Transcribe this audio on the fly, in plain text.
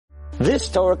This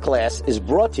Torah class is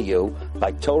brought to you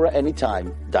by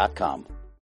TorahAnytime.com.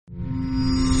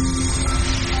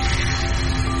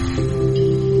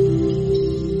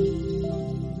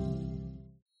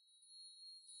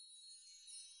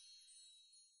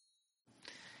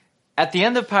 At the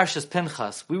end of Parshas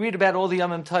Pinchas, we read about all the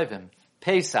Yomim Tovim: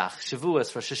 Pesach,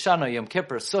 Shavuos, Rosh Hashanah, Yom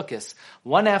Kippur, Sukkot,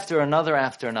 one after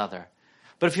another.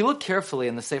 But if you look carefully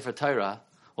in the Sefer Torah,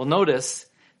 we'll notice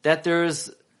that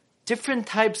there's different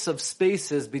types of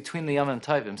spaces between the Yomim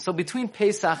Tovim. So between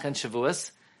Pesach and Shavuos,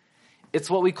 it's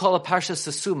what we call a Parsha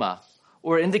Sesuma,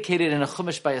 or indicated in a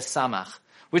Chumash by a Samach,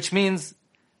 which means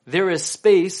there is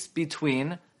space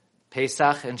between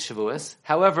Pesach and Shavuos.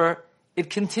 However,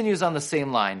 it continues on the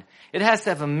same line. It has to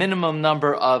have a minimum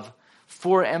number of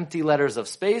 4 empty letters of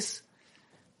space,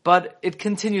 but it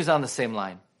continues on the same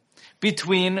line.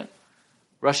 Between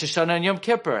Rosh Hashanah and Yom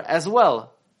Kippur as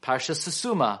well, Parsha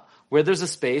Sesuma, where there's a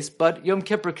space, but Yom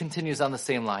Kippur continues on the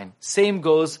same line. Same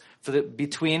goes for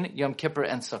between Yom Kippur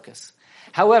and Sukkot.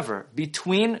 However,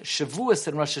 between Shavuos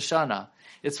and Rosh Hashanah,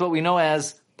 it's what we know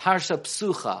as Parsha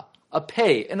Psucha, a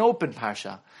pei, an open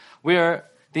Parsha, where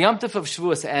the Yom Tov of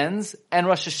Shavuos ends, and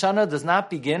Rosh Hashanah does not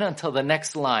begin until the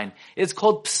next line. It's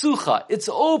called Psucha. It's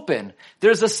open.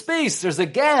 There's a space. There's a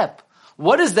gap.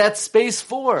 What is that space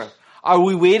for? Are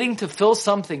we waiting to fill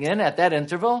something in at that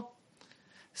interval?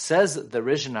 Says the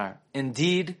Rishnar,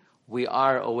 indeed, we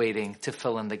are awaiting to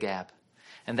fill in the gap.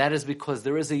 And that is because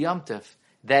there is a Yom Tov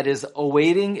that is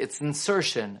awaiting its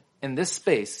insertion in this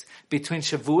space between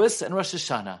Shavuos and Rosh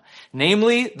Hashanah,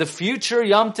 namely the future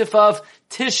Yom Tov of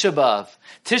Tisha B'Av.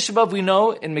 Tisha B'Av, we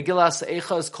know in Megillas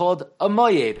Eicha, is called a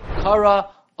Moyed.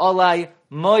 Kara Olai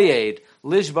Moyed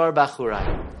Lishbar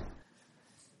Bachurai.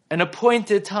 An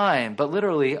appointed time, but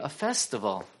literally a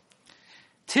festival.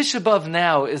 Tisha B'Av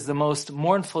now is the most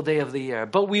mournful day of the year,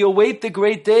 but we await the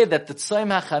great day that the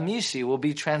Tzom HaChamishi will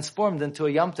be transformed into a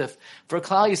Yom Tov for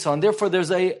Klal Yisrael, and therefore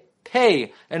there's a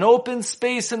pei, an open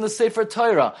space in the Sefer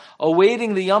Torah,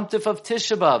 awaiting the Yom Tov of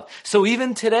Tisha B'Av. So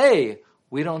even today,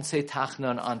 we don't say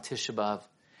Tachnun on Tisha B'Av,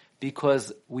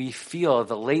 because we feel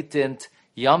the latent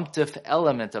Yom Tov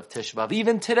element of Tisha B'Av.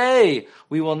 Even today,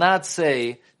 we will not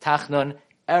say Tachnun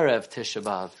Erev Tisha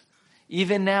B'Av.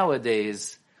 Even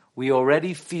nowadays, we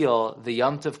already feel the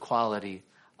Yom Tov quality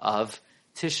of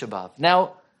Tisha B'Av.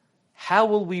 Now, how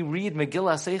will we read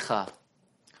Megillas Eicha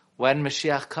when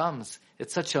Mashiach comes?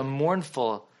 It's such a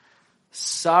mournful,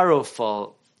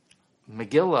 sorrowful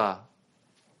Megillah.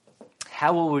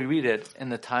 How will we read it in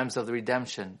the times of the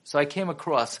redemption? So I came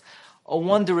across a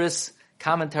wondrous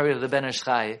commentary of the Ben Ish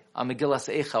Chai on Megillas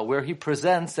Eicha, where he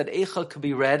presents that Eicha could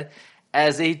be read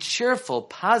as a cheerful,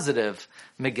 positive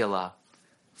Megillah.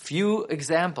 Few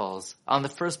examples on the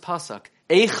first pasuk.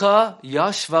 Eicha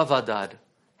yashva vadad.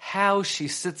 How she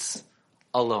sits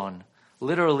alone.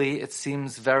 Literally, it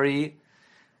seems very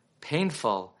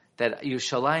painful that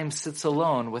Yerushalayim sits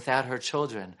alone without her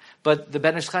children. But the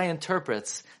Ben Ish Chai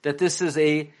interprets that this is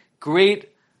a great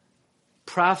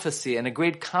prophecy and a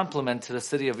great compliment to the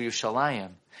city of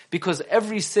Yerushalayim. Because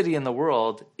every city in the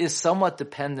world is somewhat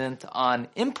dependent on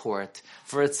import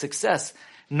for its success.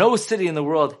 No city in the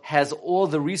world has all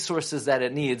the resources that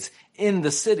it needs in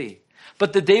the city.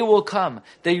 But the day will come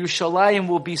that Yerushalayim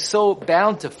will be so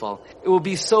bountiful, it will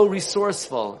be so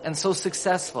resourceful and so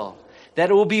successful,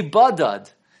 that it will be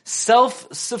badad,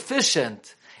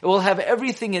 self-sufficient. It will have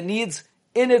everything it needs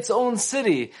in its own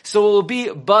city. So it will be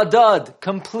badad,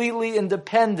 completely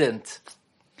independent.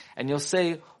 And you'll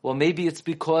say, well, maybe it's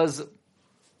because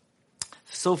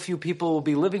so few people will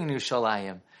be living in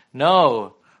Yerushalayim.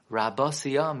 No,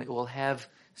 Rabbasiyam, it will have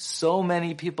so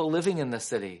many people living in the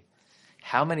city.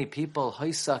 How many people?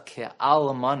 Haisa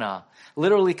ke'almana.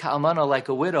 Literally ke'almana, like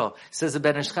a widow. Says the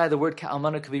Ben Ish Chai, the word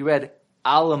ke'almana could be read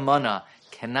almana,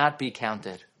 cannot be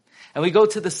counted. And we go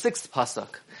to the 6th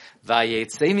pasuk.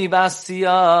 Vayetzei mibas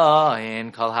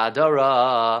kol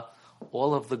hadara.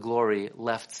 All of the glory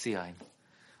left Sion.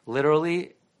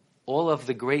 Literally, all of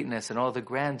the greatness and all the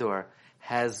grandeur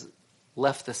has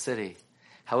left the city.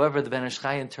 However, the Ben Ish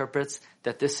Chai interprets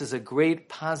that this is a great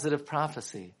positive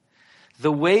prophecy.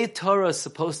 The way Torah is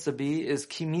supposed to be is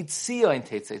kimit Sion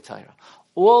tetzei Torah.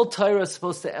 All Torah is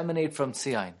supposed to emanate from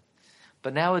Sion.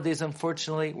 But nowadays,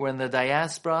 unfortunately, we're in the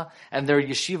diaspora and there are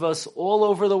yeshivas all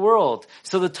over the world.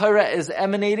 So the Torah is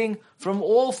emanating from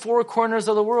all 4 corners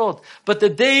of the world. But the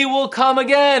day will come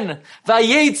again.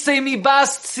 Vayetzei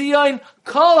mibas Sion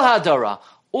kol hadara.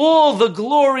 All the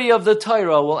glory of the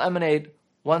Torah will emanate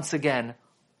once again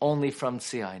only from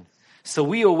Sion. So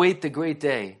we await the great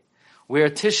day where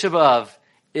Tisha B'Av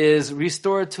is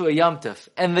restored to a Yom Tov,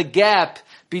 and the gap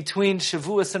between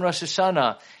Shavuos and Rosh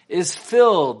Hashanah is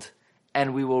filled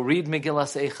and we will read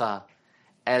Megillas Eicha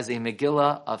as a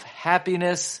Megillah of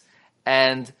happiness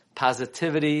and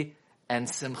positivity and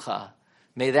simcha.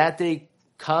 May that day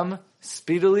come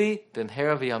speedily.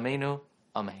 B'mhera v'yameinu.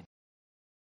 Amen.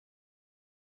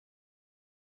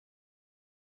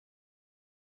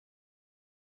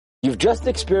 You've just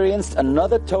experienced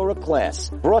another Torah class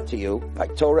brought to you by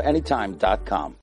TorahAnytime.com.